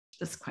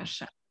this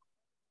question.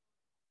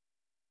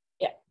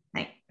 Yeah.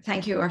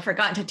 Thank you. I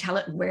forgot to tell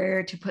it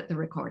where to put the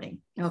recording.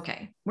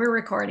 Okay, we're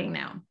recording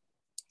now.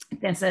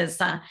 This is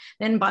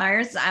Lynn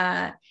Byers,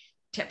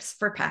 tips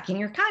for packing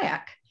your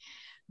kayak.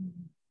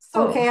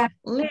 So, okay,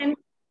 Lynn,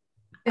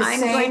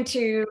 I'm going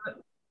to.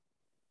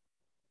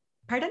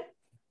 Pardon?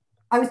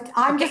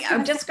 I'm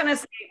just going to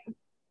say.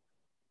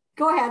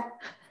 Go ahead.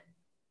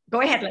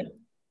 Go ahead, Lynn.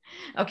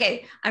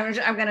 Okay, I'm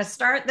going to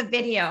start the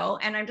video,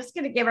 and I'm just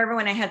going to give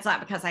everyone a heads up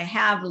because I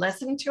have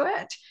listened to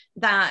it,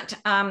 that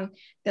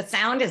the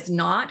sound is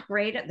not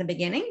great at the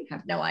beginning. I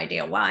have no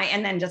idea why.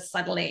 And then just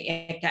suddenly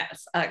it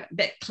gets a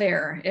bit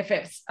clearer. If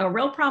it's a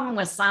real problem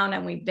with sound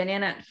and we've been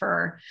in it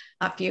for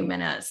a few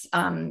minutes,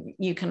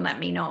 you can let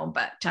me know.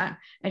 But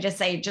I just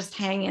say, just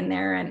hang in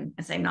there, and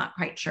I say, not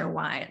quite sure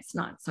why it's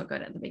not so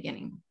good at the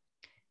beginning.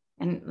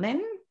 And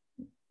Lynn?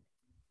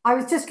 I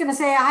was just going to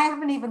say, I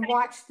haven't even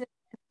watched it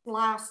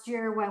last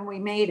year when we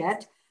made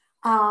it.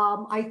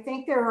 I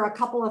think there are a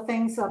couple of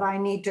things that I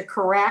need to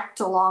correct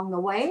along the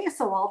way,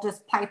 so I'll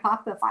just pipe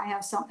up if I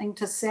have something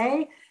to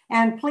say.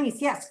 And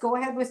please, yes, go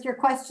ahead with your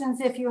questions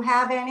if you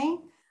have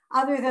any.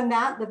 Other than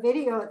that, the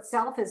video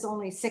itself is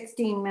only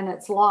 16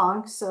 minutes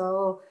long,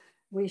 so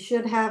we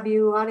should have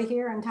you out of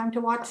here in time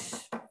to watch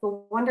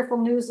the wonderful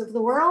news of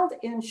the world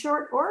in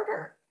short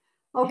order.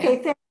 Okay,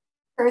 yeah. Thank you,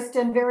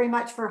 Kirsten, very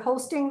much for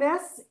hosting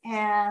this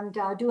and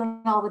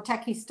doing all the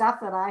techie stuff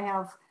that I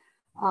have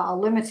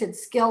limited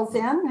skills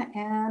in.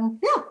 And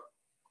yeah,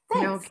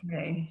 thanks.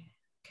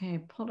 Okay,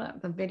 pulled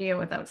up the video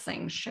without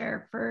saying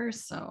share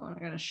first. So I'm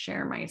going to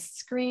share my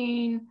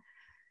screen.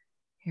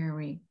 Here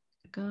we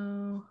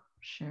go.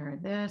 Share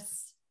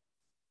this.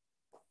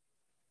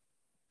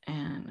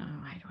 And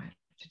why do I have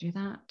to do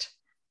that?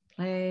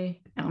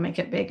 Play. I'll make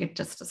it big in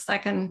just a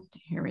second.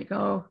 Here we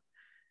go.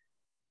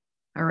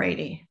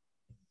 Alrighty.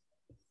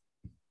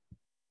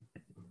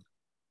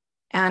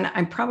 And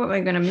I'm probably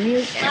going to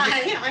mute.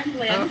 Hi, I'm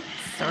Lynn. Oh,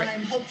 sorry. And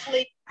I'm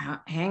hopefully.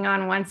 Hang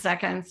on 1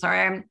 second. Sorry,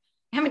 I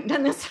haven't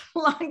done this in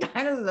a long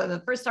time. This is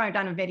the first time I've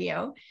done a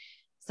video.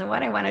 So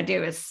what I want to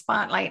do is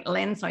spotlight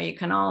Lynn so you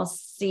can all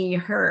see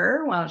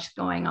her while she's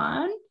going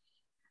on.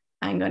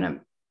 I'm going to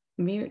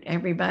mute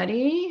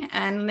everybody.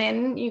 And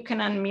Lynn, you can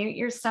unmute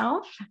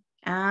yourself.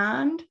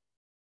 And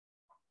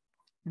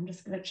I'm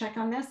just going to check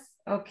on this.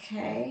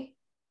 Okay.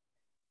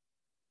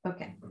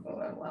 Okay,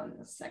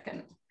 1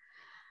 second.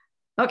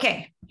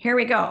 Okay, here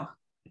we go.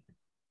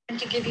 And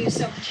to give you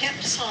some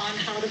tips on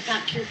how to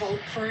pack your boat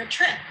for a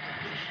trip.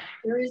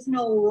 There is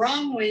no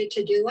wrong way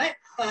to do it,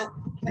 but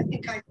I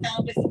think I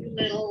found a few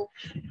little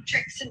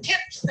tricks and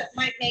tips that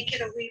might make it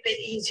a wee bit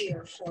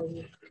easier for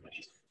you.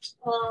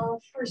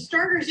 For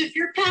starters, if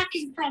you're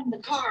packing from the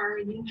car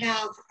and you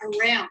have a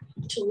ramp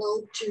to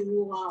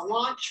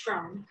launch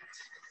from,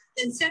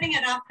 then setting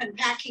it up and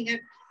packing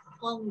it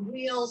on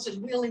wheels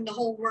and wheeling the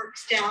whole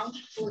works down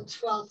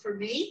works well for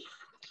me.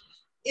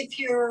 If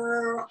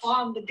you're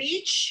on the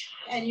beach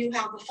and you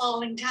have a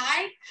falling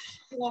tide,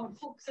 you want to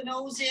poke the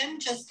nose in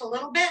just a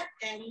little bit,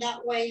 and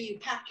that way you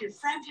pack your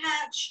front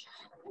hatch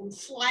and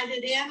slide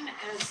it in.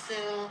 As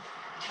the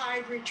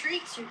tide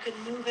retreats, you can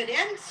move it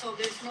in, so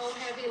there's no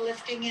heavy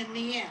lifting in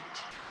the end.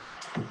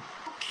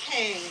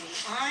 Okay,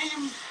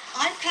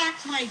 I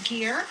pack my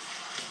gear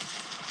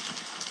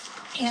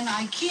in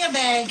IKEA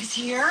bags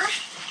here.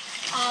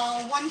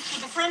 One for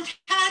the front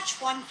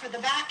hatch, one for the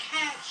back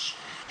hatch,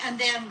 and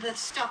then the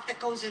stuff that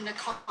goes in the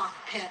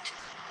cockpit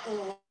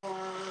or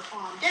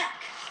on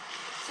deck.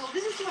 So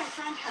this is my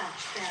front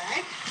hatch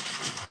bag.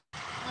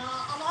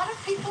 A lot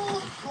of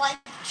people like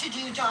to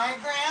do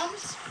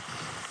diagrams.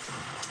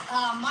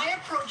 My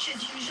approach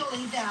is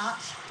usually that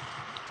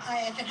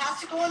if it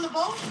has to go in the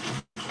boat,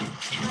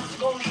 it has to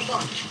go in the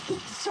boat.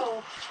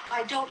 So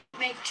I don't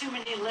make too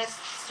many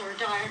lists or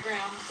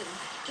diagrams and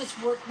just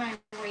work my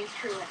way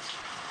through it.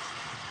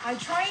 I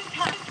try and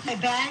pack my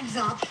bags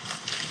up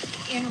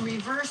in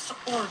reverse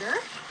order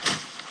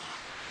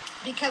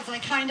because I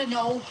kind of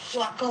know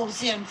what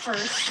goes in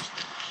first,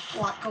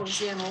 what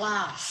goes in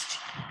last.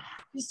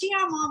 You see,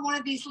 I'm on one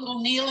of these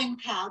little kneeling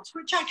pads,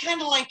 which I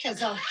kind of like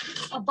as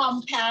a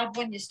bum pad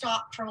when you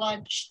stop for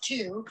lunch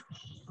too.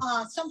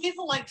 Some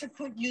people like to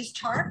use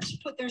tarps,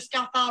 put their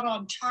stuff out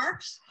on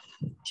tarps.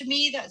 To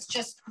me, that's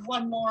just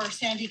one more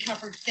sandy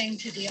covered thing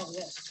to deal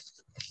with.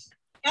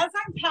 As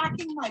I'm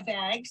packing my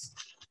bags,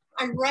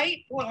 I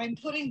write what I'm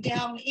putting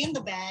down in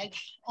the bag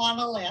on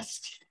a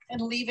list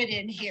and leave it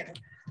in here.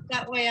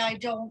 That way I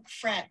don't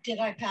fret, did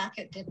I pack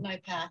it, didn't I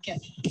pack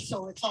it?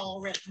 So it's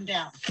all written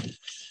down.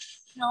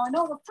 Now I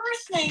know the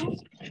first thing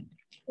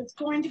that's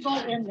going to go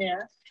in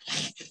there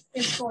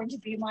is going to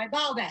be my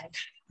bow bag,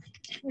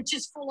 which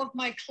is full of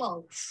my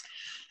clothes.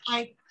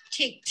 I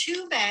take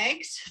two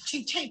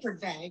tapered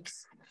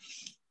bags.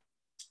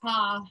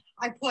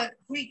 I put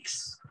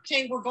weeks,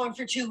 say we're going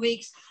for 2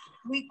 weeks.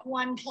 Week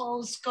 1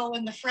 clothes go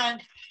in the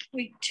front,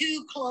 week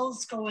 2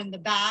 clothes go in the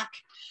back.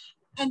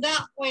 And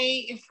that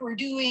way, if we're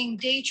doing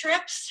day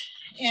trips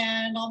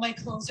and all my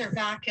clothes are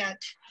back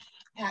at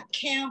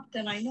camp,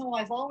 then I know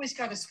I've always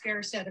got a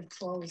spare set of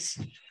clothes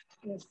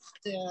if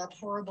the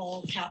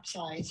horrible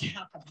capsize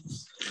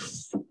happens.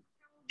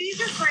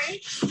 These are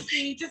great.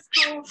 You just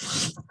go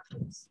scoot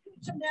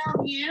them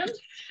down the end,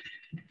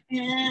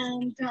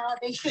 and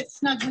they fit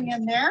snugly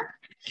in there.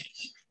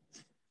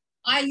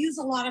 I use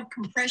a lot of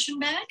compression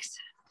bags.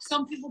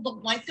 Some people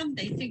don't like them.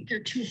 They think they're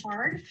too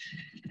hard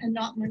and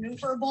not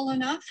maneuverable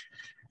enough.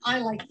 I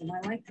like them. I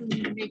like them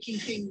making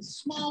things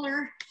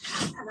smaller,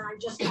 and I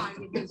just find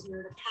it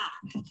easier to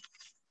pack.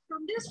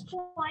 From this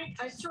point,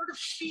 I sort of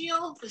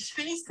feel the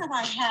space that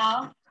I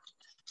have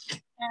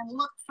and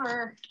look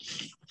for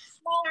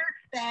smaller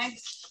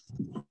bags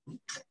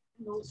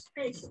in those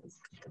spaces.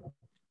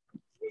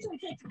 Usually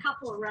takes a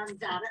couple of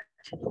runs at it.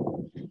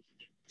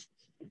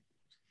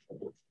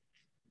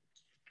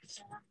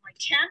 My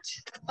tent,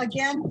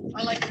 again,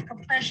 I like a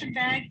compression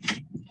bag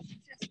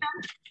system.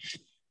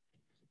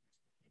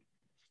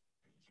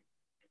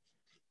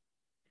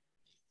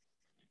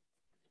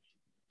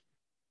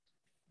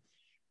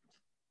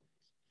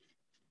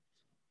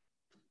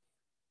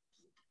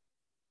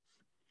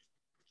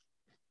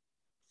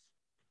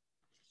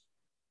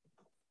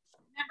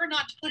 Remember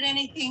not to put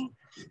anything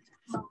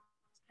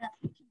that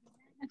can be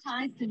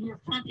magnetized in your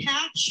front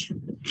hatch.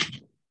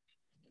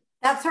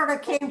 That sort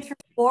of came through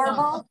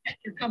horrible.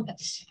 Your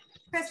compass.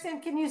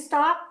 Kristen, can you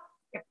stop?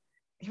 Yep.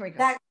 Here we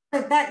go.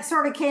 That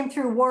sort of came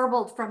through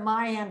warbled from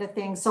my end of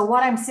things. So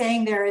what I'm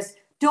saying there is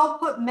don't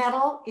put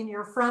metal in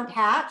your front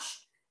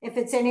hatch if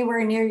it's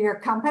anywhere near your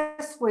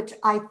compass, which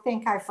I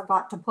think I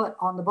forgot to put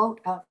on the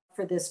boat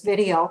for this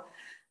video.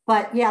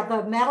 But yeah,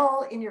 the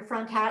metal in your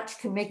front hatch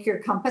can make your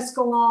compass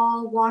go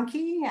all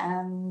wonky,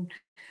 and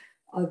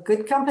a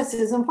good compass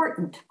is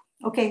important.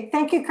 Okay,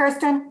 thank you,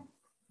 Kirsten.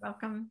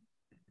 Welcome.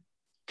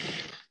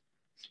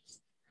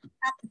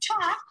 At the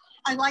top,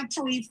 I like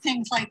to leave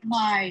things like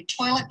my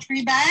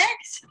toiletry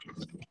bags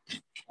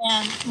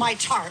and my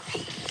tarp.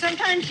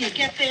 Sometimes you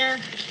get there,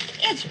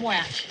 it's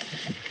wet.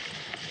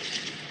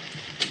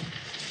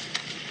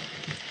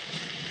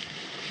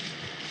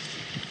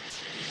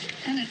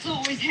 And it's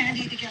always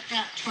handy to get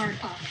that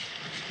tarp up.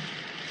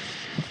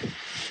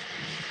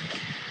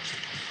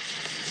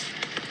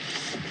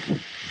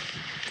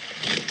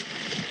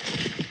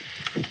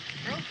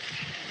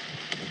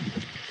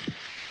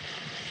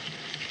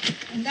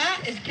 And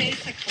that is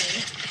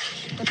basically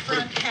the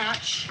front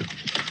hatch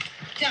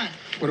done.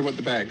 What about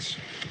the bags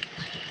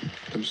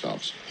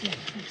themselves?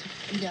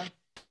 Yeah.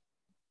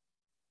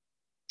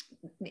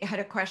 I had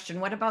a question.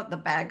 What about the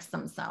bags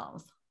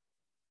themselves?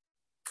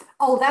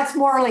 Oh, that's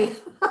Morley.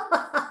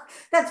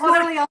 That's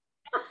Morley.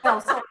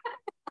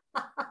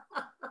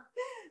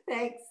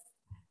 Thanks.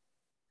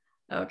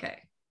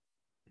 Okay.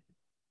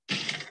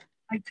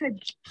 I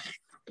could.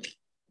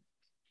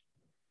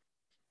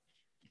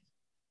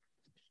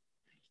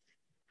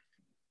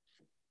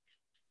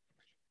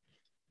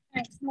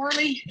 Thanks,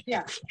 Morley.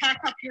 Yeah,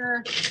 pack up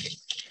your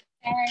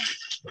bag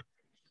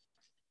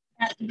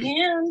at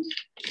the end.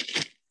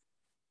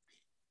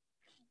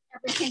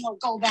 Everything will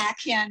go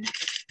back in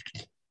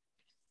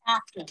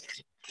after.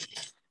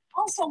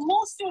 Also,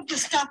 most of the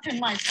stuff in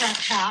my front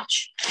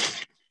hatch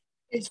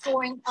is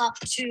going up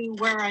to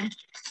where I'm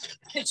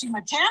pitching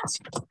my tent.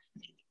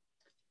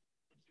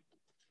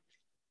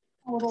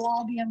 So it'll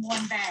all be in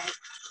one bag.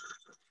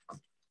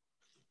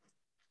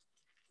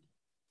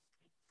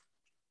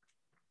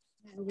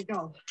 There we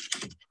go.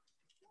 Close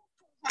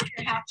up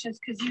your hatches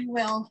because you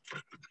will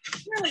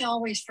really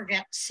always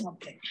forget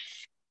something.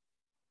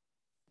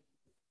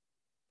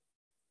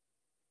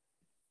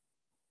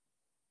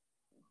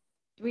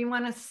 Do we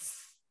want to?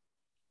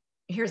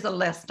 Here's a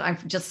list.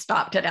 I've just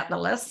stopped it at the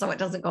list so it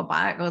doesn't go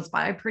by. It goes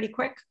by pretty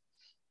quick.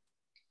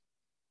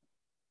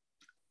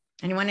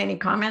 Anyone, any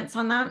comments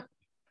on that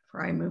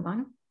before I move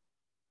on?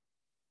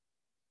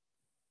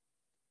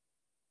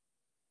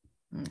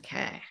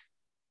 Okay.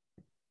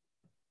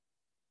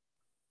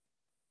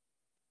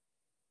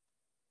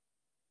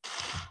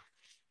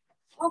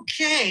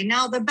 Okay,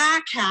 now the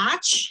back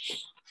hatch.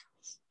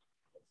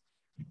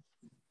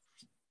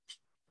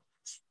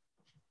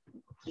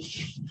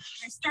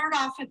 I start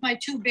off with my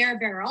 2 bear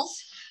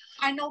barrels.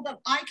 I know that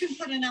I can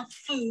put enough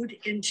food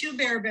in 2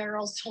 bear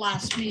barrels to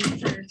last me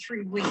for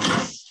 3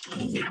 weeks.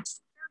 Bear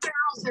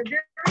barrels are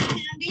very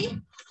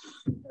handy.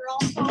 They're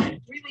also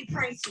really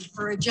pricey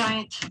for a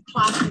giant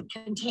plastic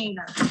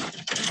container.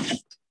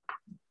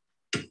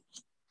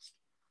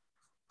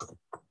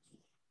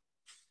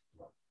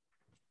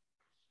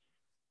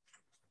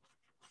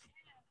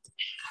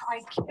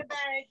 IKEA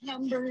bag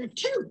number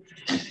 2.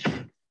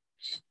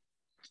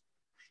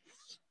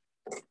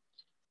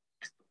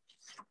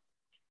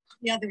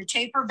 The other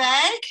taper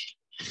bag.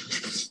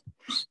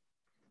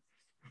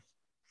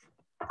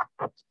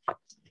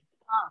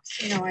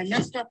 I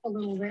messed up a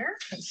little there.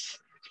 That's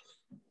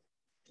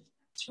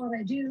what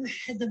I do.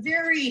 At the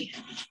very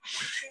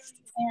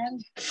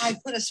end, I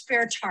put a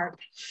spare tarp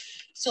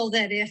so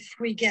that if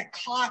we get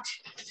caught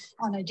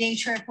on a day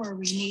trip where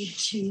we need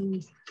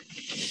to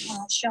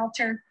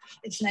shelter,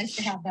 it's nice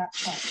to have that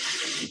tarp.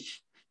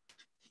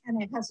 And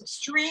it has a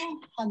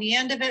string on the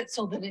end of it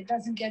so that it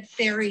doesn't get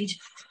buried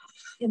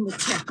in the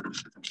tip.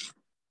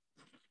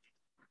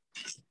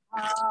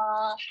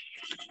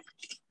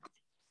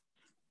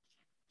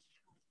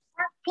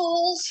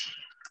 Pulls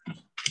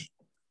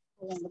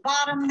in the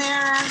bottom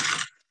there.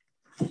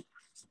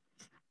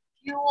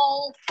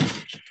 Fuel.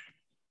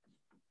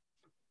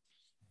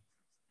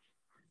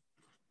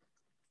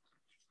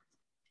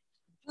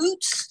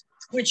 Boots,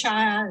 which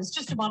is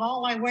just about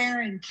all I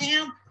wear in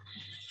camp.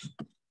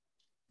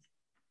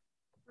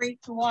 Great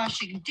for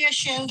washing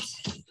dishes.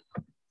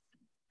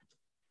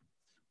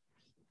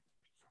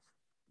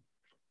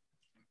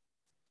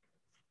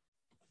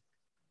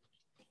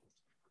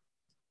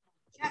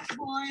 Jet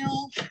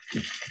oil.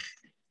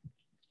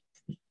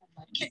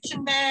 My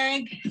kitchen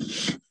bag.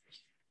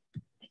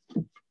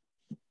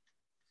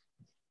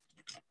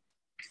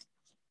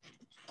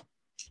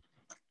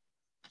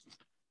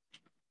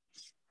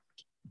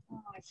 Oh,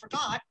 I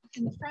forgot,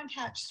 in the front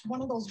hatch,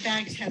 one of those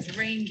bags has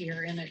rain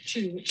gear in it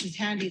too, which is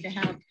handy to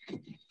have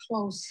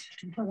close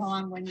to put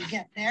on when you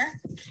get there.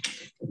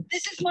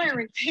 This is my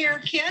repair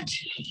kit.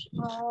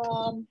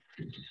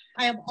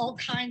 I have all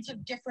kinds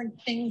of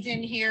different things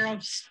in here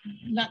of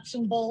nuts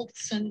and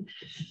bolts and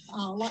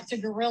lots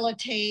of Gorilla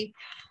tape,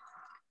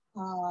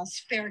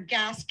 spare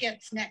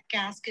gaskets, neck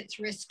gaskets,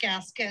 wrist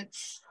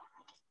gaskets.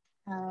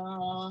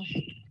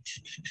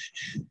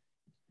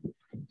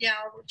 Yeah,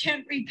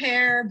 tent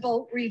repair,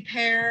 boat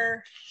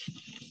repair,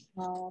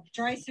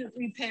 dry suit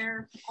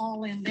repair,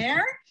 all in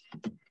there.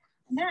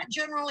 And that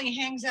generally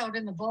hangs out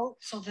in the boat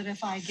so that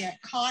if I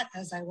get caught,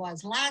 as I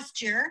was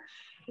last year,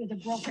 with a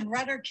broken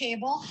rudder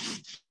cable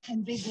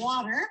and big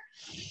water,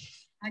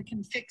 I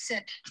can fix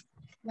it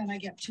when I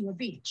get to a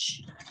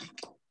beach.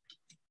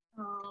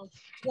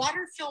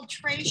 Water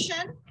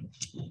filtration.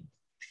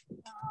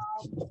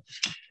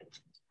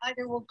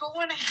 Either will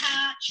go in a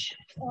hatch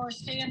or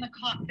stay in the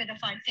cockpit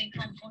if I think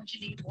I'm going to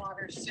need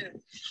water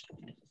soon.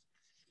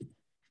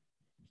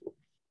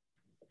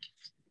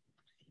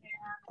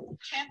 And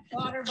tent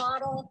water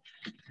bottle.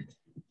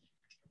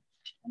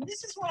 And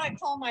this is what I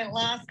call my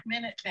last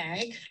minute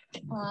bag.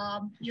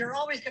 You're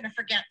always going to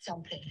forget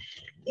something.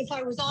 If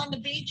I was on the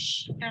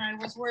beach and I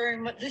was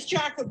wearing, this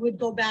jacket would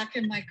go back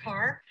in my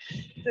car.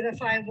 But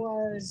if I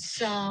was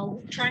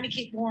trying to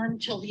keep warm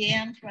till the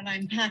end when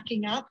I'm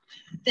packing up,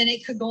 then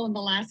it could go in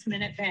the last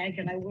minute bag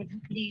and I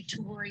wouldn't need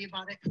to worry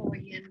about it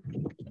going in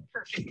the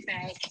perfect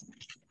bag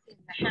in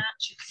the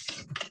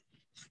hatches.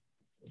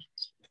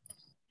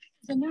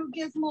 The new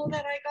gizmo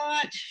that I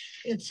got,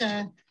 it's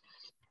a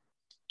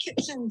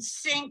kitchen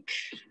sink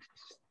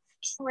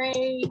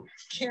tray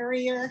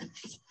carrier.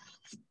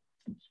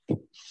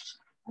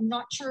 I'm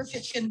not sure if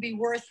it's going to be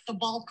worth the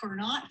bulk or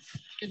not.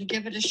 I'm going to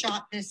give it a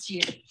shot this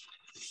year.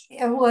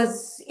 It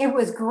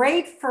was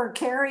great for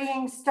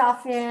carrying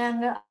stuff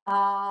in,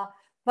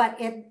 but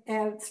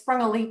it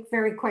sprung a leak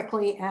very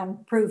quickly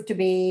and proved to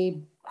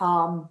be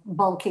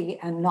bulky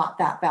and not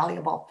that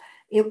valuable.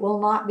 It will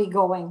not be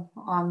going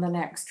on the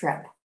next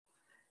trip.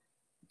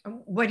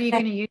 What are you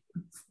going to use?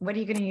 What are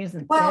you going to use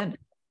instead? Well,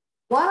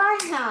 what I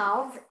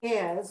have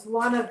is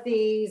one of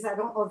these. I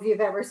don't know if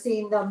you've ever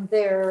seen them.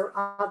 They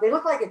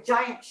look like a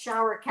giant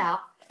shower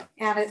cap,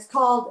 and it's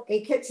called a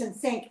kitchen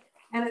sink.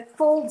 And it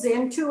folds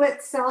into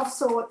itself,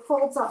 so it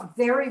folds up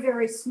very,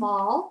 very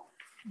small.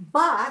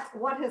 But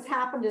what has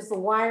happened is the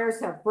wires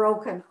have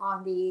broken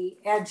on the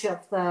edge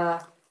of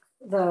the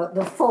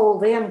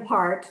fold-in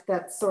part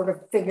that sort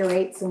of figure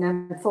eights and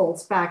then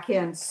folds back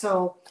in.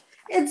 So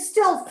it's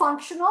still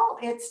functional.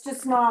 It's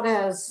just not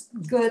as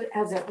good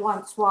as it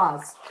once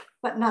was.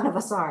 But none of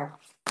us are.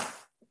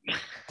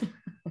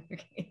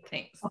 Okay,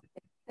 thanks.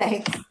 Okay,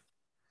 thanks.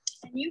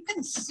 And you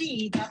can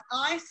see that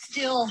I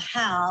still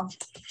have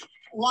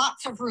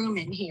lots of room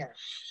in here.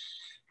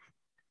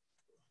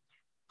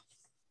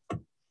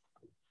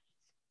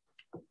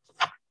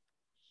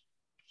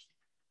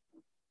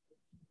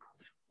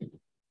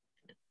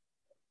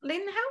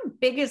 Lynn, how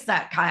big is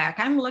that kayak?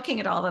 I'm looking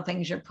at all the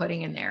things you're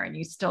putting in there and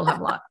you still have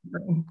lots of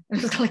room.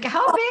 It's like,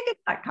 how big is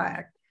that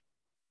kayak?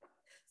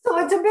 So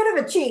it's a bit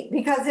of a cheat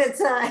because it's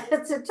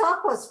a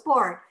Taqua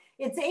Sport.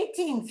 It's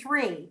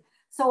 18.3,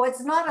 so it's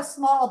not a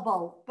small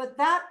boat. But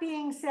that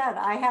being said,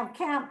 I have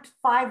camped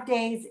 5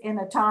 days in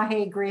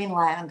Otahe,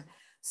 Greenland.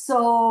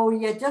 So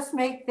you just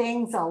make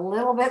things a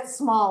little bit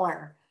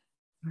smaller.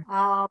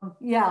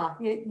 Yeah,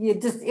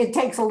 it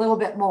takes a little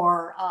bit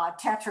more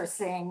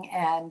Tetrising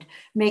and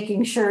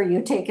making sure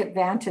you take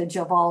advantage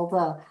of all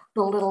the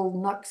little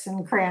nooks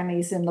and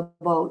crannies in the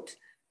boat.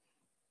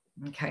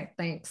 Okay,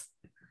 thanks.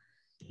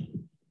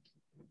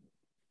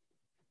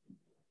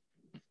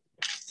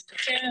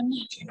 Again,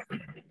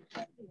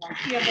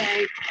 IKEA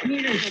bag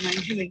neater than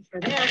I'm doing for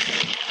this.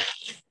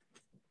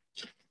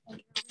 And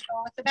here we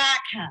go with the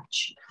back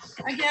hatch.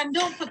 Again,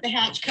 don't put the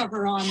hatch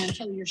cover on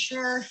until you're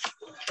sure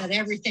that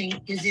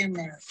everything is in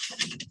there.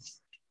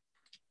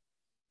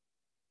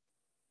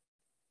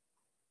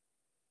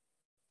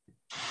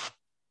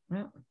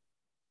 Well,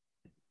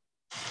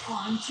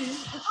 On to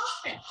the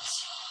cockpit.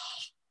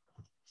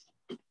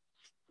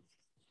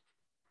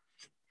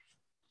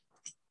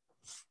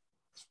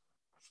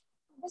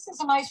 This is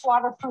a nice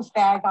waterproof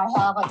bag I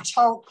have. A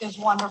tote is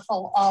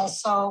wonderful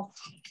also.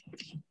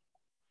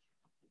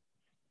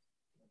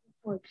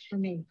 Works for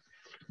me.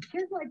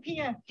 Here's my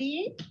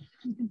PFD.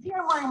 You can see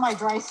I'm wearing my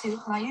dry suit,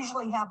 and I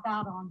usually have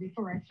that on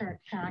before I start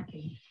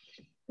packing.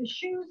 The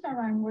shoes that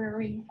I'm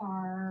wearing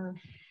are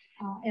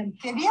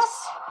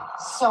amphibious,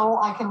 so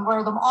I can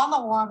wear them on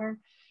the water.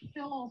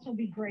 They'll also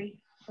be great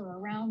for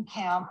around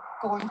camp,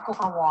 going for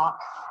a walk,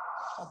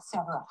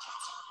 etc.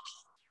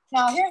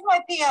 Now here's my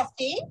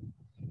PFD.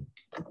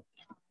 I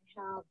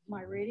have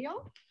my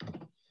radio,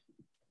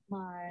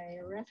 my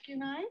rescue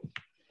knife,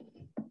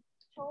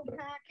 tow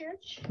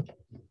package.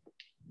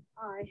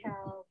 I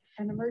have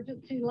an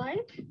emergency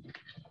light.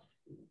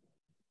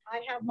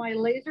 I have my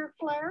laser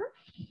flare.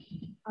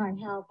 I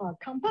have a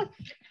compass.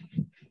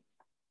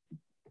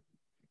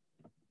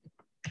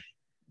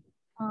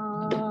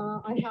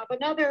 I have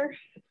another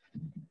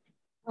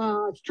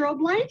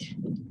strobe light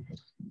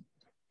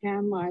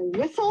and my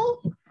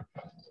whistle.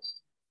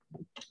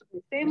 I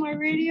say my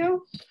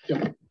radio.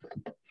 Yep.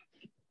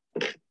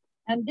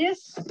 And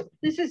this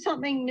is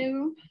something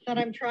new that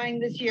I'm trying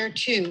this year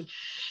too.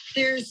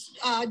 There's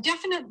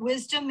definite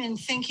wisdom in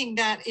thinking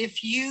that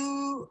if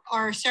you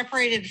are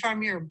separated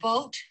from your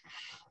boat,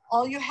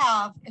 all you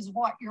have is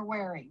what you're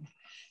wearing.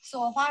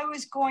 So if I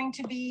was going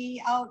to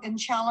be out in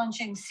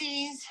challenging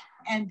seas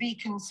and be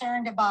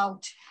concerned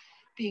about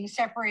being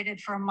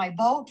separated from my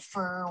boat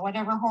for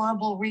whatever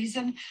horrible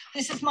reason,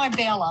 this is my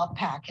bailout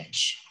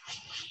package.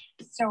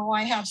 So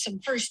I have some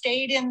first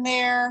aid in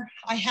there.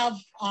 I have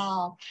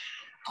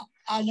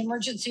an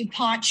emergency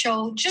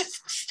poncho,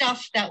 just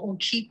stuff that will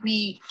keep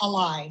me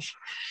alive.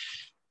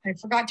 I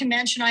forgot to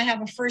mention I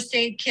have a first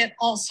aid kit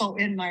also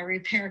in my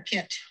repair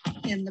kit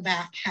in the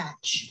back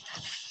hatch.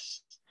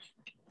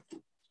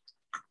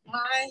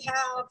 I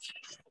have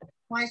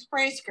my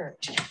spray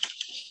skirt.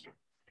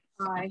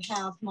 I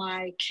have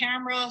my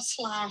camera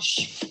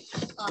slash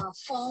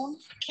phone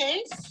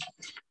case.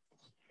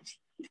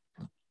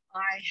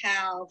 I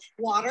have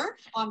water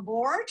on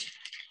board.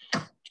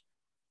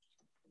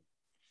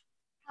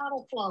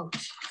 Paddle float.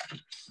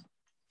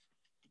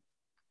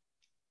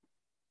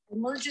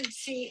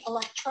 Emergency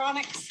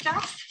electronic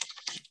stuff.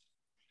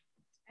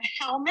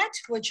 A helmet,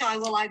 which I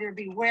will either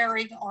be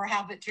wearing or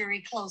have it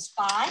very close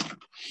by.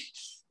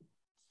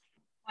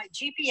 My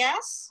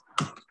GPS.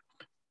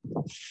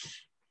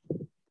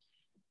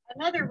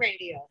 Another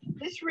radio.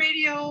 This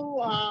radio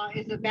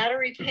is a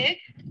battery pig,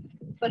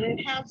 but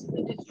it has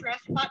the distress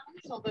button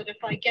so that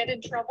if I get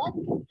in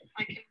trouble,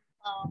 I can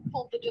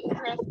pull the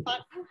distress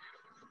button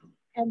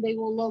and they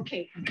will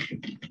locate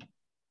me.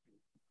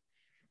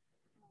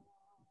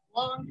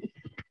 Long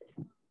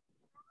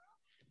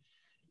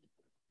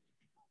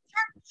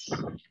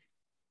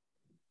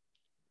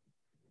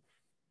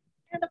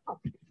and a pump.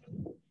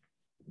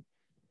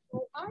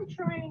 So I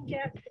try and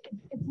get,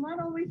 it's not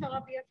always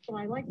obvious, but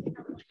I like to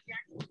have my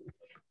jacket.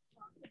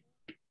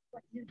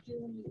 What you're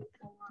doing with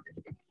a lot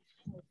of things.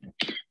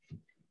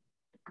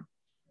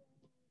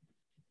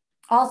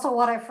 Also,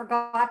 what I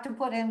forgot to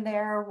put in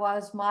there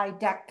was my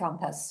deck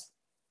compass.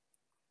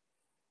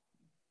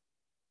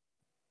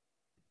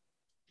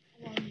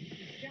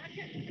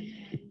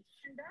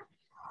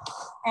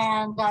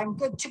 And I'm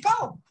good to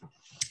go.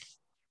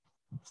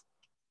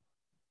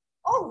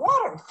 Oh,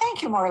 water.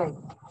 Thank you, Marley.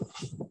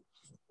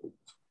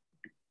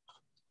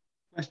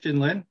 Question,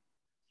 Lynn.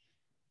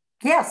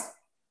 Yes.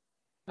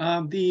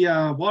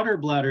 The water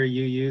bladder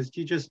you used,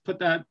 you just put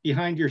that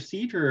behind your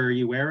seat, or are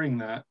you wearing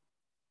that?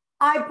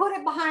 I put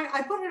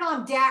it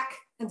on deck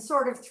and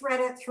sort of thread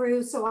it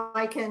through so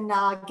I can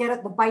get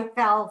at the bite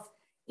valve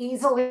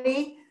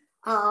easily.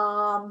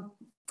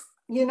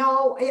 You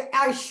know,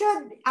 I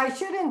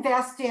should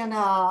invest in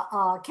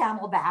a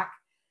Camelback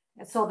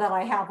so that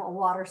I have a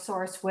water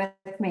source with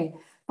me.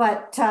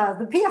 But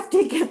the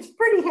PFD gets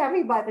pretty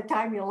heavy by the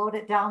time you load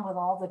it down with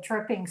all the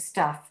tripping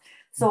stuff.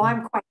 So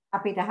I'm quite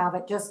happy to have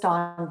it just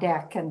on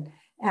deck and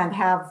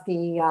have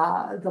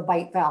the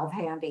bite valve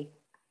handy.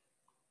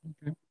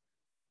 Okay.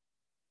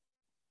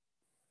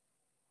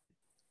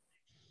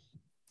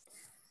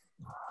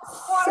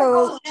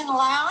 So in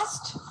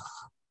last.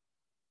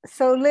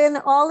 So Lynn,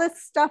 all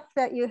this stuff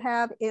that you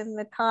have in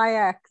the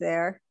kayak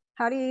there,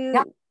 how do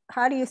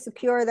you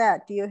secure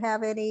that? Do you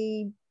have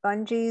any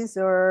bungees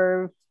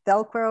or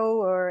Velcro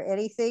or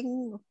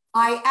anything?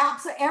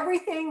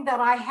 Everything that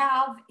I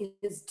have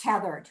is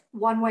tethered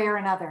one way or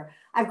another.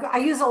 I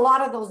use a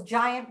lot of those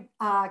giant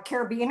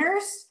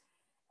carabiners,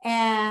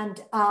 and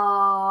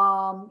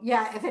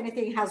yeah, if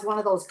anything has one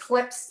of those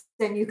clips,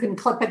 then you can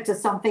clip it to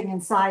something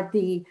inside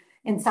the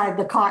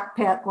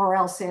cockpit, or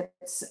else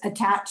it's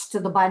attached to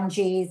the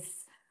bungees.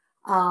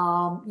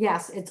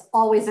 Yes, it's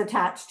always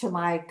attached to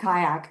my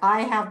kayak.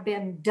 I have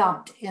been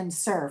dumped in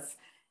surf.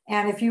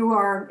 And if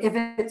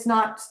it's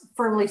not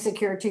firmly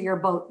secured to your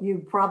boat, you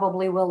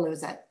probably will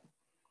lose it.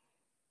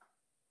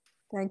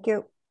 Thank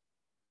you.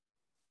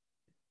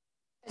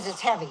 It's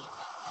heavy.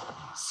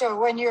 So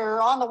when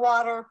you're on the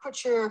water,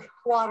 put your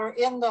water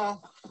in the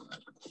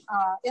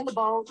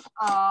boat.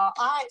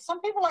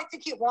 Some people like to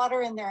keep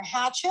water in their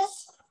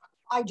hatches.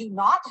 I do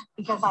not,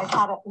 because I've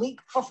had it leak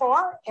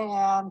before,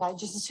 and I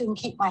just as soon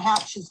keep my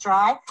hatches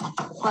dry.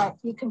 But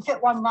you can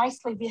fit one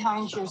nicely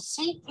behind your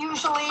seat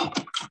usually.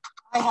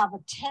 I have a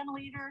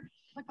 10-liter.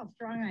 Look how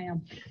strong I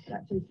am. It's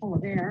actually full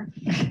of air.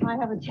 I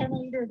have a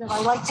 10-liter that I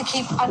like to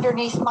keep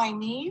underneath my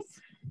knees.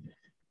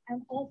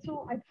 And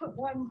also I put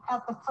one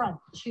at the front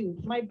too.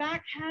 My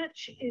back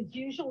hatch is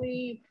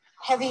usually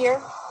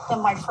heavier than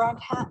my front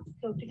hatch.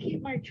 So to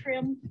keep my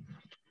trim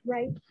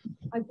right,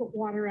 I put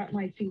water at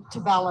my feet to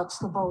balance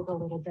the boat a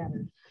little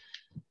better.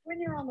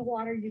 When you're on the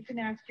water, you can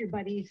ask your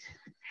buddies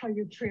how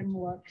your trim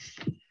looks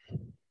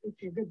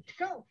if you're good to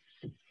go.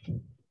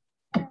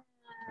 And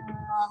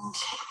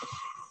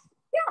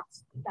yeah,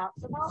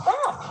 that's about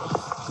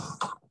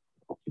that.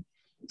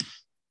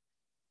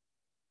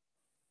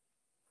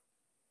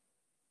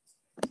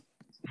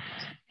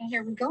 And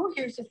here we go.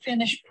 Here's the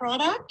finished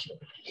product.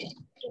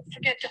 Don't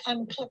forget to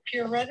unclip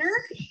your rudder.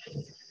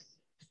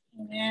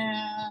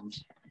 And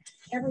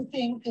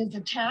everything is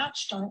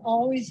attached. I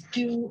always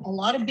do a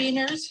lot of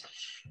beaners.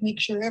 Make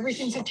sure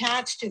everything's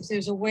attached. If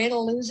there's a way to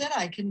lose it,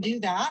 I can do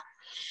that.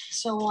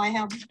 So I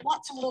have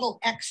lots of little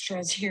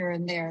extras here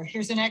and there.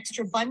 Here's an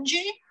extra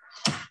bungee.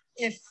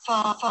 If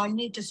I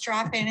need to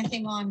strap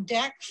anything on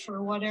deck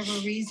for whatever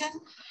reason,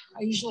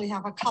 I usually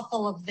have a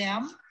couple of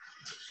them.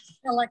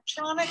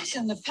 Electronics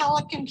in the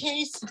Pelican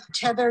case,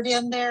 tethered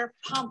in there,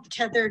 pump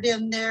tethered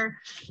in there,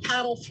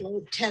 paddle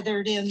float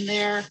tethered in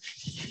there,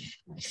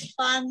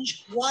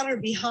 sponge, water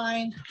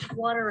behind,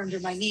 water under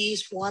my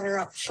knees, water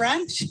up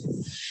front,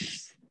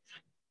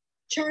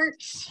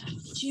 charts,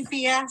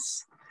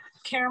 GPS,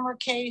 camera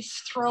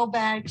case, throw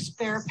bag,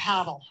 spare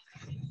paddle.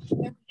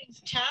 Everything's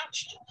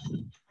attached.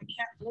 I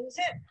can't lose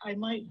it. I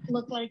might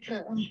look like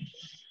a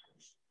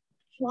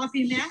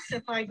floppy mess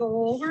if I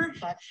go over,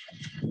 but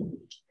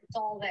it's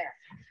all there.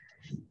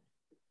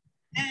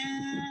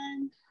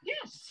 And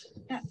yes,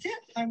 that's it.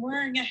 I'm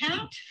wearing a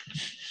hat.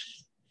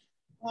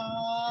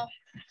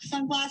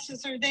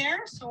 Sunglasses are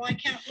there, so I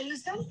can't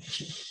lose them.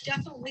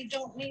 Definitely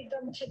don't need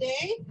them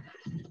today.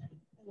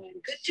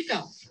 I'm good to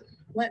go.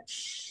 Let's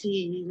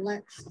see.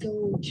 Let's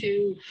go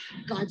to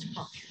God's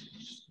Paw.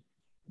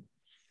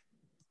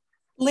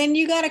 Lynn,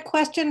 you got a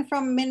question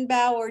from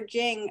Minbao or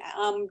Jing.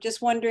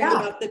 Just wondering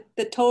about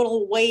the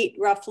total weight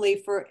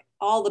roughly for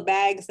all the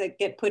bags that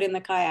get put in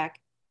the kayak.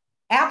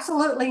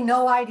 Absolutely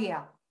no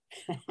idea.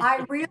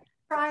 I really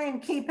try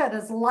and keep it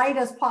as light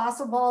as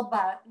possible,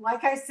 but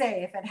like I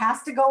say, if it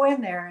has to go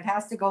in there, it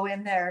has to go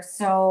in there.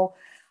 So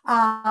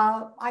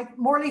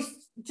Morley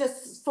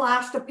just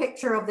flashed a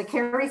picture of the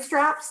carry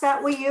straps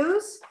that we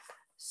use.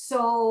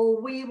 So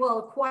we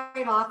will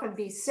quite often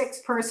be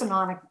 6-person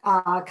on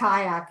a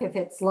kayak if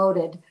it's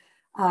loaded,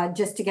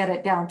 just to get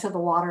it down to the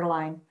water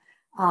line.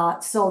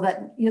 So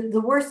that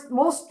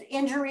most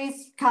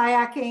injuries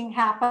kayaking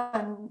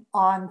happen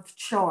on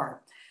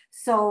shore.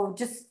 So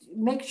just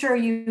make sure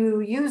you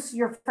use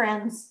your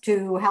friends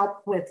to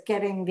help with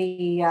getting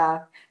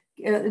the,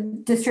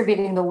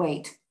 distributing the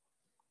weight.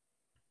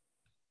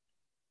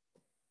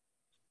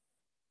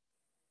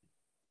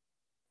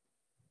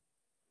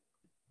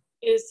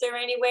 Is there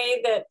any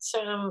way that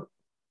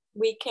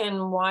we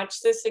can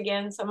watch this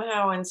again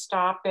somehow and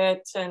stop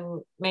it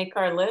and make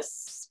our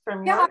lists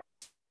from your?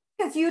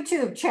 It's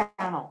YouTube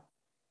channel.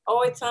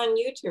 Oh, it's on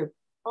YouTube.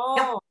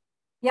 Oh.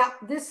 Yeah,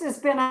 this has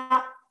been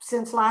up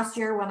since last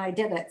year when I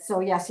did it. So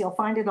yes, you'll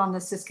find it on the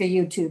Siska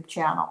YouTube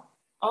channel.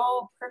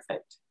 Oh,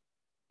 perfect.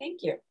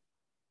 Thank you.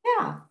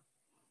 Yeah.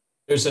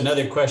 There's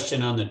another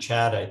question on the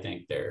chat, I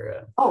think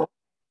there. Oh,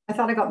 I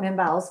thought I got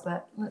Minbao's,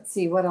 but let's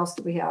see, what else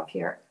do we have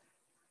here?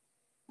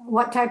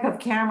 What type of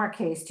camera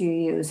case do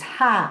you use?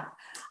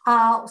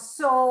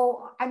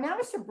 So I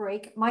managed to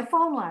break my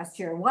phone last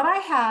year. What I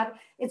had,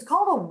 it's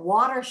called a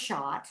water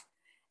shot.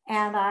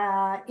 And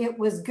it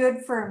was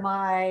good for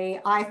my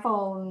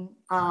iPhone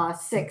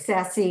 6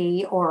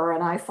 SE or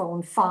an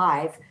iPhone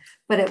 5,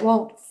 but it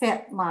won't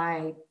fit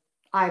my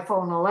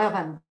iPhone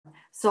 11.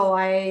 So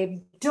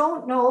I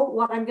don't know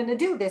what I'm going to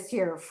do this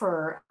year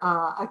for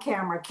a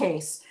camera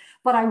case,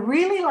 but I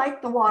really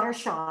like the water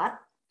shot.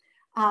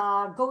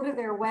 Go to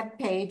their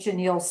webpage and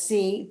you'll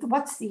see,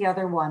 what's the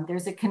other one?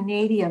 There's a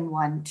Canadian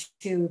one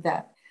too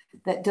that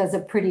does a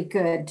pretty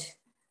good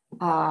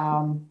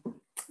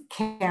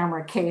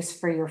camera case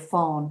for your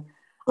phone.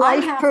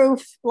 Life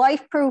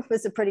Proof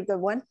is a pretty good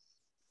one.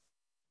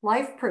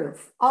 Life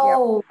Proof.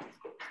 Oh,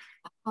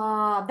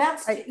 yep.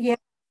 That's, yeah.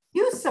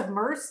 You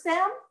submerge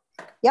them?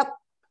 Yep.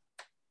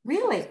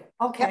 Really?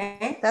 Okay.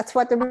 Yep. That's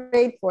what they're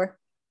made for.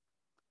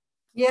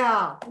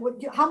 Yeah.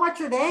 How much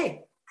are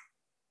they?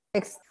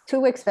 It's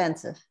too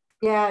expensive.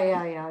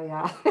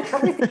 Yeah.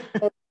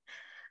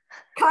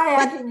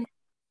 Kayaking.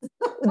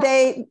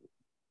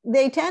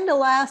 They tend to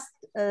last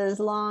as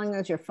long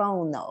as your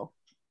phone, though.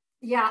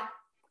 Yeah.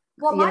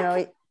 Well,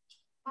 my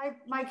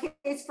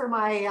case for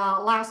my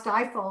last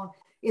iPhone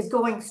is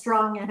going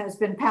strong and has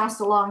been passed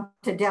along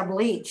to Deb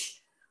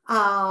Leach.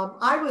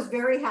 I was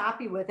very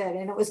happy with it,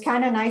 and it was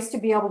kind of nice to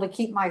be able to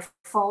keep my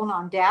phone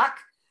on deck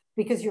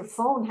because your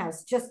phone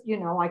has just,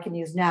 I can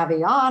use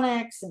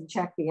Navionics and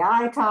check the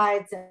eye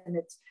tides, and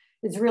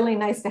it's really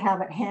nice to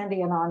have it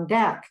handy and on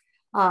deck.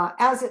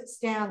 As it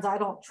stands, I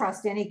don't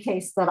trust any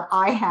case that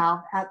I have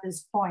at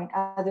this point,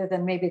 other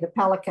than maybe the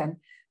Pelican,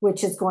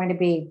 which is going to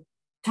be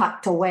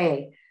tucked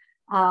away.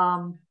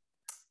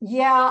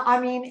 Yeah,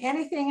 I mean,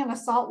 anything in a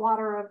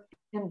saltwater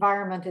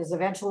environment is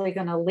eventually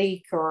going to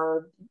leak,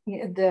 or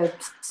the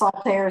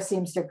salt air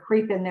seems to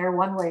creep in there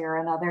one way or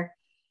another.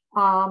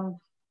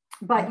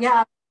 But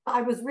yeah,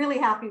 I was really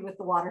happy with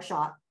the water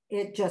shot.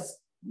 It just,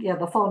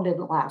 the phone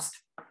didn't last.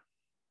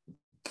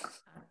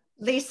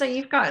 Lisa,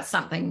 you've got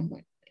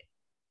something.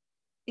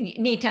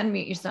 You need to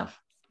unmute yourself.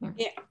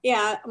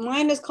 Yeah,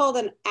 mine is called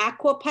an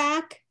aqua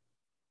pack.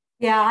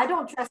 Yeah, I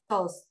don't trust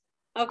those.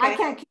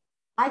 Okay.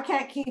 I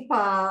can't keep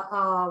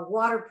a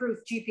waterproof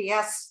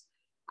GPS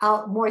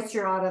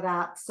moisture out of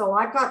that. So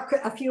I've got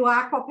a few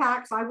aqua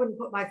packs. I wouldn't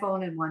put my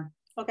phone in one.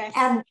 Okay.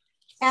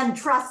 And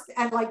trust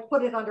and like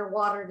put it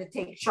underwater to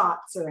take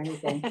shots or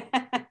anything.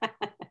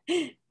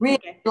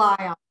 Really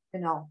rely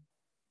on,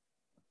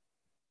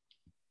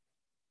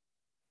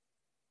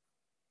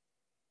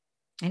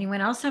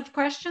 Anyone else have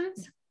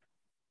questions?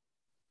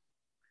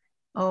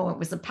 Oh, it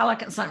was a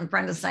Pelican. Something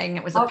Brenda's saying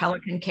it was a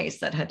Pelican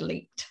case that had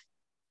leaked.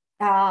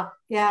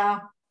 Yeah.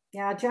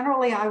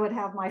 Generally, I would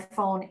have my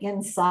phone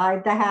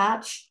inside the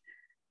hatch.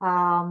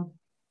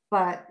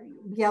 But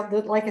yeah,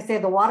 like I say,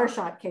 the water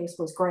shot case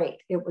was great.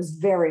 It was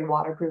very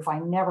waterproof. I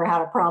never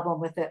had a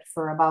problem with it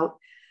it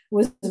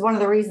was one of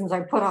the reasons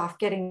I put off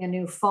getting a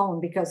new phone,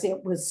 because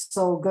it was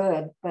so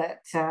good. But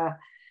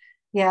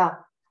yeah,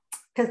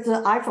 because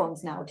the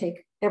iPhones now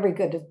take every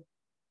good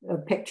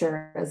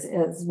picture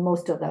as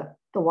most of the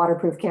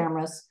waterproof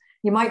cameras.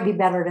 You might be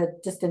better to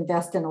just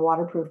invest in a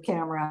waterproof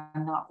camera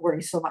and not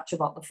worry so much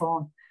about the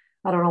phone.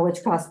 I don't know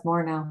which costs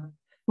more now.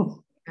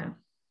 Yeah,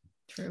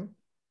 true.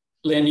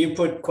 Lynn, you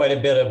put quite a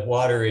bit of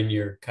water in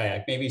your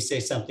kayak. Maybe say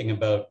something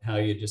about how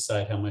you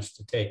decide how much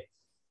to take.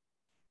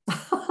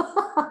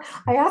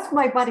 I ask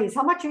my buddies,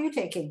 how much are you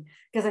taking?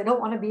 Because I don't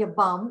want to be a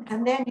bum.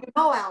 And then,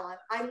 Alan,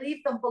 I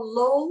leave them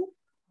below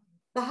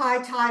the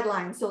high tide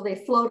line so they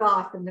float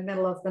off in the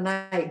middle of the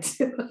night.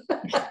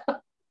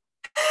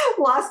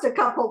 Lost a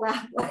couple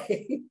that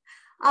way.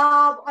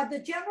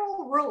 The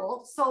general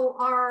rule, so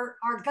our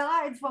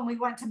guides when we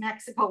went to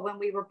Mexico, when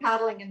we were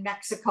paddling in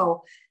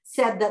Mexico,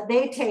 said that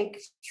they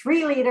take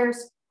 3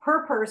 liters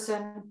per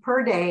person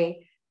per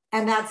day,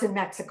 and that's in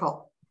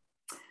Mexico.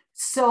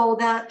 So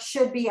that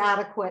should be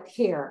adequate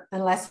here,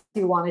 unless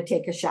you want to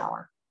take a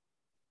shower.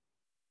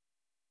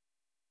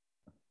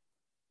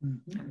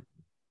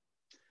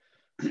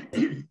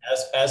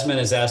 Asman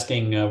is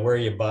asking where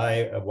you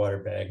buy a water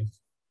bag.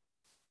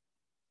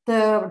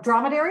 The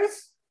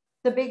dromedaries,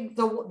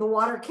 the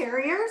water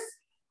carriers,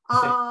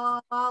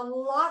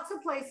 lots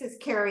of places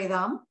carry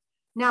them.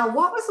 Now,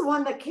 what was the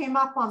one that came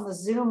up on the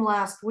Zoom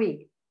last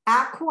week?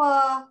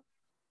 Aqua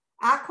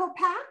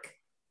Pack.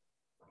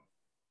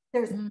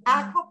 There's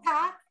Aqua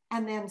Pack,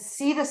 and then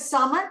Sea to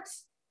Summit.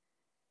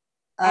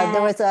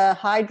 There was a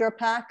Hydro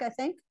Pack, I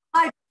think.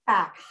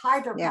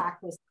 Hydro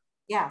Pack was,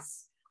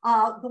 yes.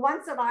 The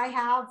ones that I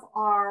have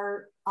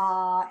are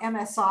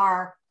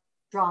MSR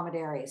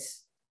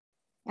dromedaries.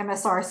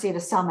 MSR Sea to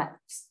Summit.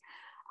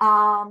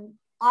 I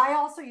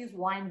also use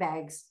wine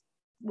bags.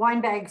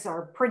 Wine bags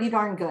are pretty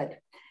darn good,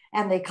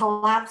 and they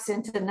collapse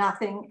into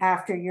nothing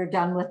after you're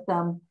done with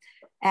them.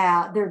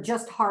 They're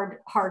just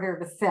harder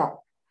to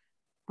fill,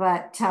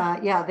 but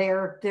yeah,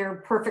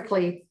 they're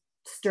perfectly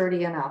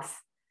sturdy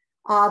enough.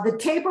 The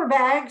taper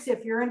bags,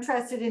 if you're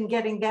interested in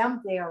getting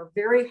them, they are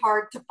very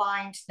hard to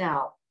find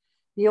now.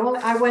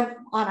 I went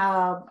on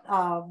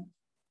a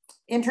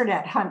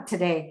internet hunt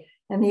today,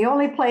 and the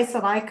only place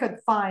that I could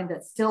find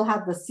that still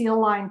had the seal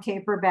line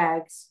taper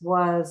bags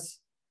was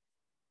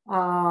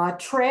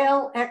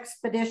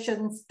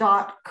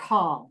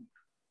trailexpeditions.com.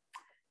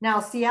 Now,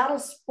 Seattle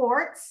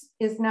Sports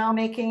is now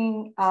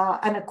making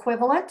an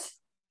equivalent,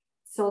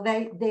 so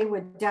they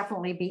would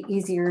definitely be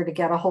easier to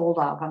get a hold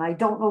of. And I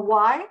don't know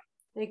why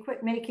they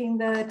quit making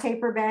the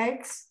taper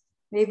bags.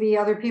 Maybe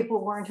other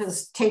people weren't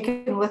as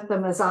taken with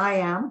them as I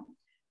am,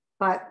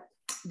 but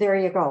there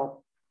you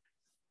go.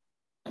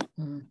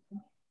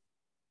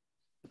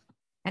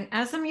 And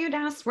Asam, you'd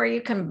asked where you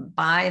can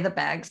buy the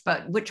bags,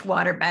 but which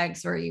water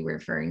bags are you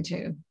referring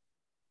to?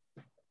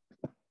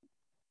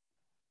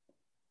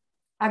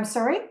 I'm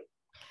sorry?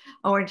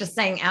 Oh, we're just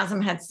saying,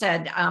 Asam had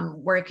said,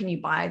 where can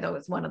you buy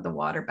those, one of the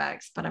water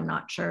bags, but I'm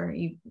not sure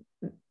you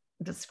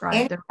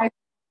described it.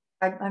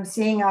 I'm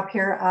seeing up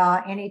here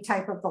any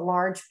type of the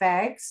large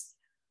bags.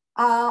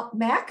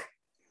 Mech,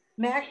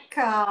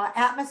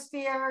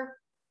 Atmosphere,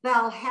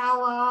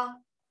 Valhalla,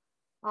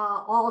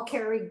 all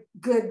carry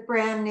good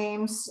brand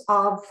names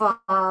of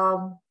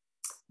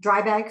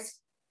dry bags.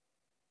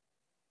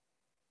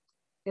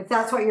 If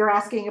that's what you're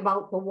asking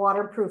about, the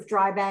waterproof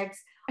dry bags.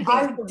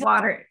 I think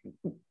water,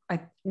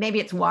 maybe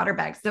it's water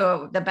bags.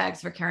 So the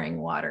bags for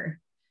carrying water.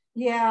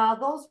 Yeah,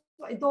 those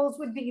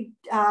would be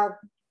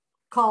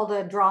called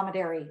a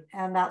dromedary,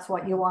 and that's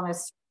what you want to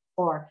search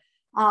for.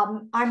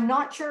 I'm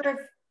not sure if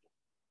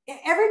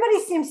everybody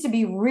seems to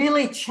be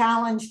really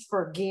challenged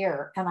for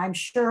gear, and I'm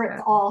sure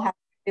it all has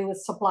to do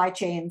with supply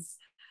chains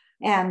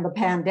and the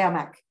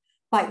pandemic.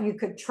 But you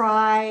could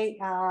try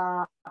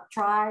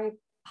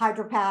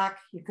Hydropack,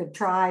 you could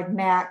try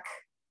MEC,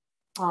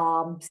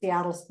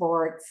 Seattle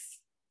Sports,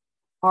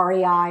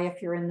 REI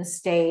if you're in the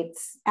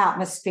States,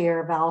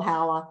 Atmosphere,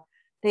 Valhalla.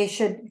 They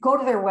should go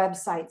to their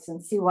websites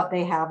and see what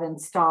they have in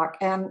stock.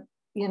 And,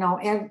 you know,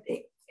 and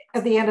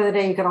at the end of the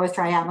day, you could always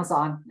try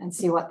Amazon and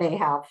see what they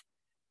have,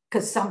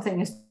 because something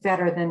is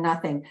better than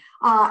nothing.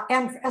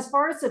 And as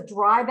far as the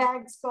dry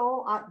bags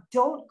go,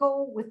 don't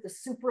go with the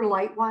super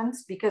light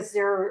ones, because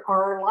there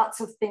are lots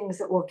of things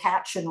that will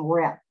catch and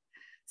rip.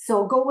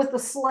 So go with the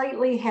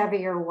slightly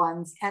heavier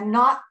ones, and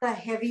not the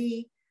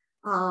heavy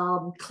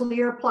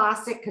clear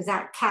plastic, because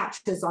that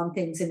catches on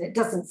things and it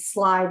doesn't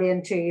slide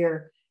into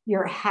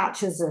your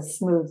hatches as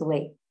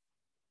smoothly.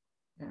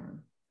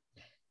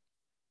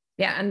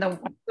 Yeah, and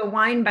the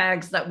wine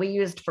bags that we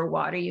used for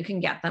water, you can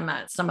get them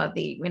at some of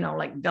the, you know,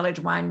 like Village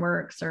Wine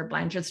Works or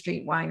Blanchard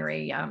Street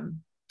Winery.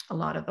 A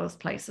lot of those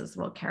places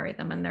will carry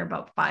them, and they're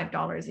about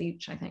 $5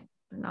 each, I think.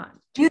 They're not.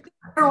 You do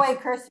it your way,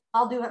 Chris.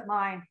 I'll do it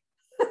mine.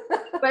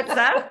 What's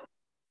that?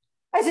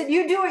 I said,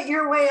 you do it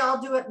your way,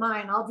 I'll do it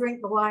mine. I'll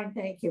drink the wine,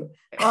 thank you.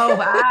 Oh,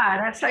 wow,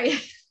 that's how you.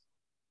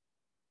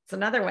 It's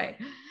another way.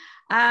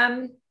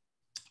 And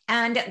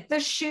the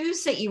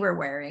shoes that you were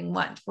wearing,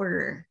 what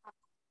were?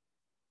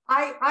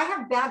 I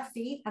have bad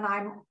feet, and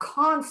I'm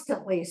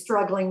constantly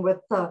struggling with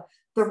the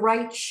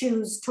right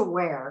shoes to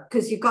wear,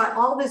 because you've got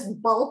all this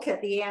bulk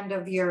at the end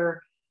of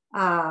your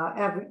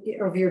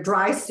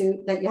dry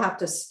suit that you have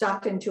to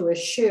stuff into a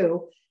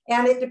shoe.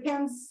 And it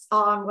depends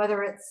on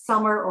whether it's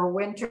summer or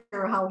winter,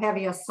 or how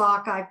heavy a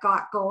sock I've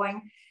got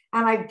going.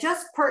 And I've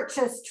just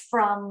purchased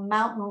from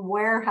Mountain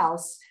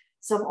Warehouse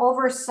some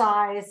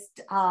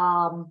oversized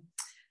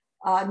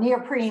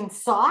neoprene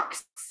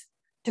socks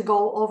to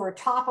go over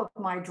top of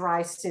my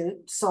dry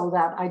suit, so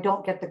that I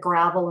don't get the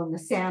gravel and the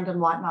sand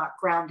and whatnot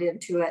ground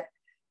into it,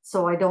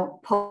 so I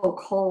don't poke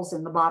holes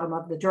in the bottom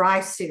of the dry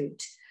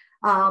suit.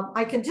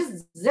 I can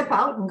just zip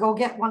out and go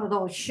get one of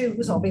those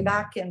shoes. I'll be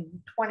back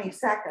in 20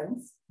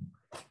 seconds.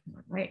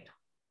 Right.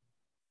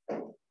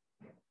 That's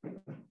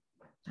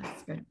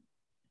good.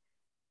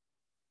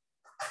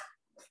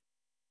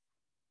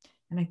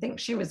 And I think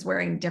she was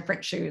wearing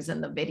different shoes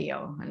in the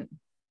video, and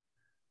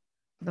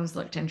those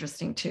looked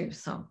interesting too.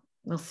 So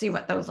we'll see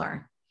what those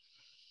are.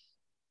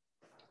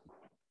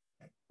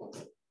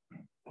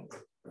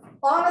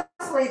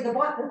 Honestly,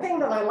 the thing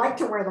that I like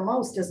to wear the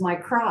most is my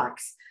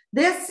Crocs.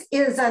 This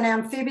is an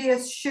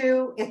amphibious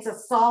shoe. It's a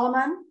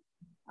Solomon.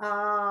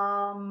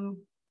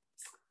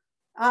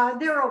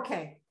 They're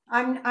okay.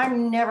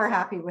 I'm never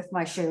happy with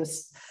my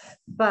shoes,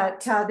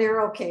 but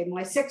they're okay.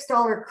 My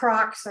 $6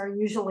 Crocs are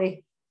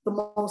usually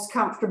the most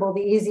comfortable,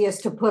 the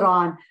easiest to put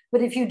on.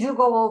 But if you do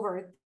go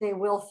over, they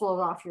will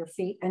float off your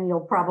feet, and you'll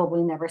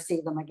probably never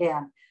see them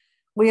again.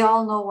 We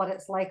all know what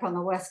it's like on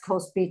the West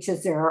Coast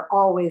beaches. There are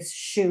always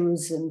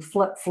shoes and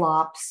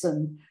flip-flops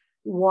and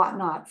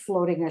whatnot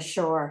floating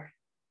ashore.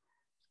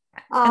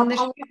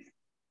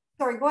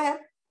 Sorry, go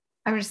ahead.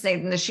 I was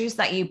saying, the shoes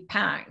that you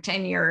packed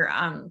in your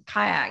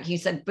kayak, you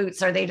said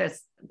boots. Are they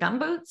just gum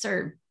boots,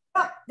 or?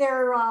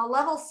 They're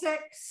level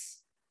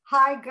 6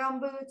 high gum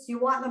boots. You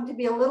want them to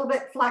be a little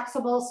bit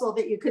flexible so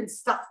that you can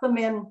stuff them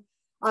in.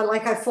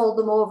 Like I fold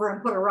them over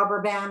and put a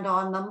rubber band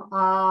on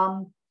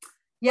them.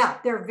 Yeah,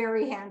 they're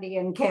very handy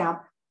in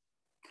camp.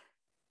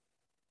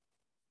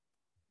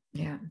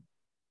 Yeah.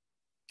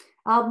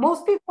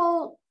 Most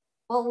people,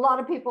 a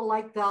lot of people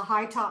like the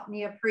high top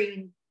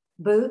neoprene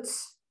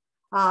boots,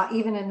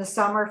 even in the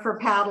summer for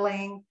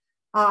paddling.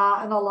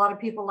 And a lot of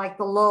people like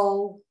the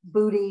low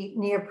booty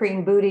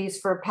neoprene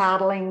booties for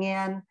paddling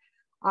in.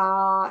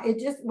 It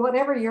just,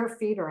 whatever your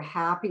feet are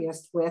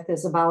happiest with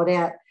is about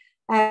it.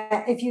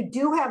 If you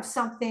do have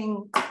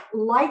something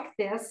like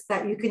this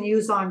that you can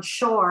use on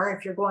shore,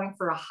 if you're going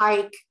for a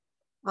hike,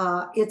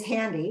 it's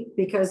handy,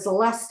 because the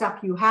less stuff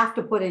you have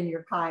to put in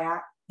your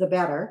kayak, the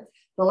better.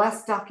 The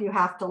less stuff you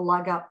have to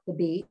lug up the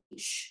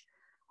beach.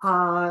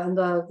 And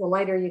the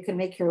lighter you can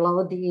make your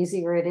load, the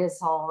easier it is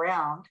all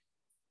around.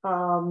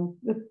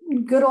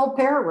 Good old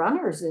pair of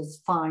runners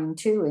is fine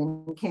too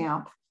in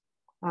camp.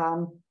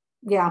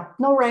 Yeah,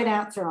 no right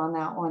answer on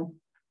that one.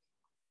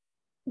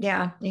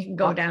 Yeah, you can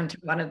go down to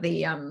one of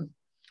the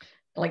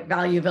like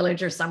Value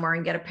Village or somewhere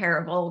and get a pair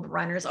of old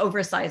runners,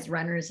 oversized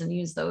runners, and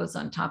use those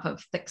on top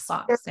of thick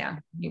socks. Yeah,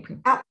 you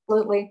can.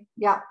 Absolutely.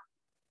 Yeah.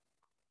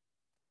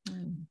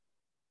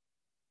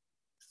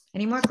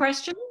 Any more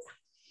questions?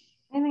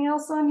 Anything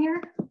else on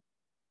here?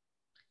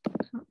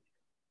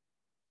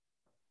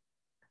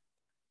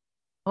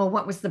 Oh,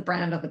 what was the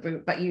brand of the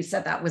boot? But you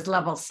said that was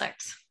level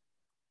 6.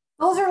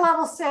 Those are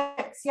level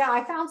 6. Yeah,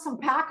 I found some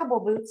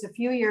packable boots a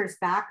few years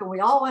back, and we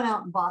all went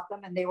out and bought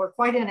them, and they were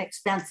quite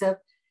inexpensive,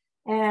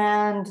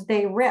 and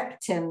they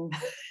ripped in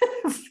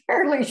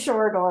fairly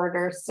short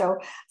order. So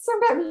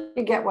sometimes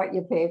you get what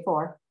you pay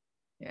for.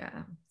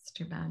 Yeah, it's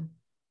too bad.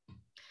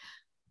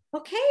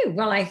 Okay,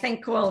 well, I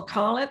think we'll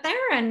call it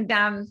there.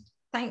 And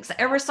thanks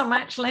ever so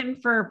much, Lynn,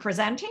 for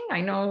presenting.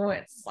 I know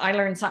I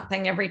learned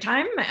something every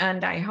time,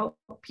 and I hope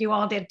you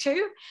all did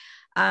too.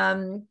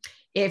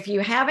 If you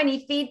have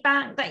any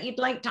feedback that you'd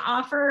like to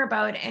offer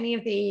about any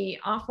of the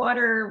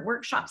off-water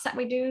workshops that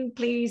we do,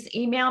 please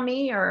email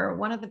me or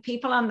one of the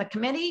people on the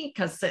committee,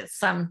 because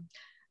it's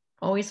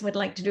always would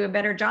like to do a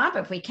better job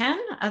if we can.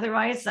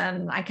 Otherwise,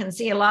 I can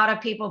see a lot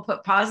of people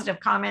put positive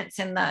comments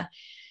in the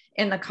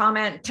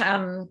comment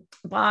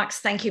box.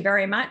 Thank you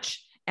very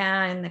much.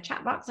 And the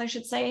chat box, I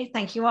should say.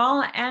 Thank you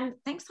all. And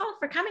thanks all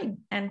for coming.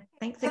 And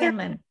thanks again,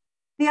 Lynn.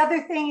 The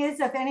other thing is,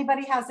 if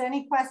anybody has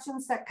any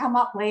questions that come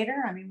up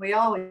later, I mean, we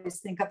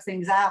always think of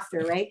things after,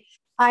 right?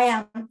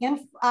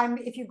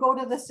 If you go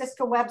to the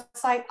Siska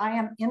website, I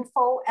am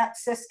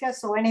info@Siska.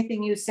 So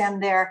anything you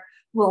send there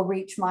will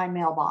reach my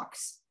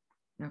mailbox.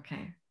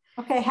 Okay.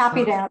 Okay,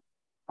 happy to answer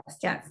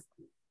questions. Yes.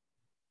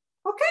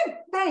 Okay,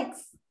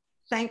 thanks.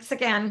 Thanks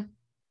again.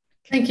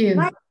 Thank you.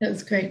 Bye. That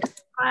was great.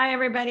 Bye,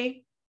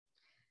 everybody.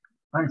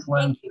 Thanks,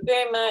 Lynn. Thank you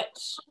very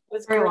much. It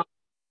was Very great. well.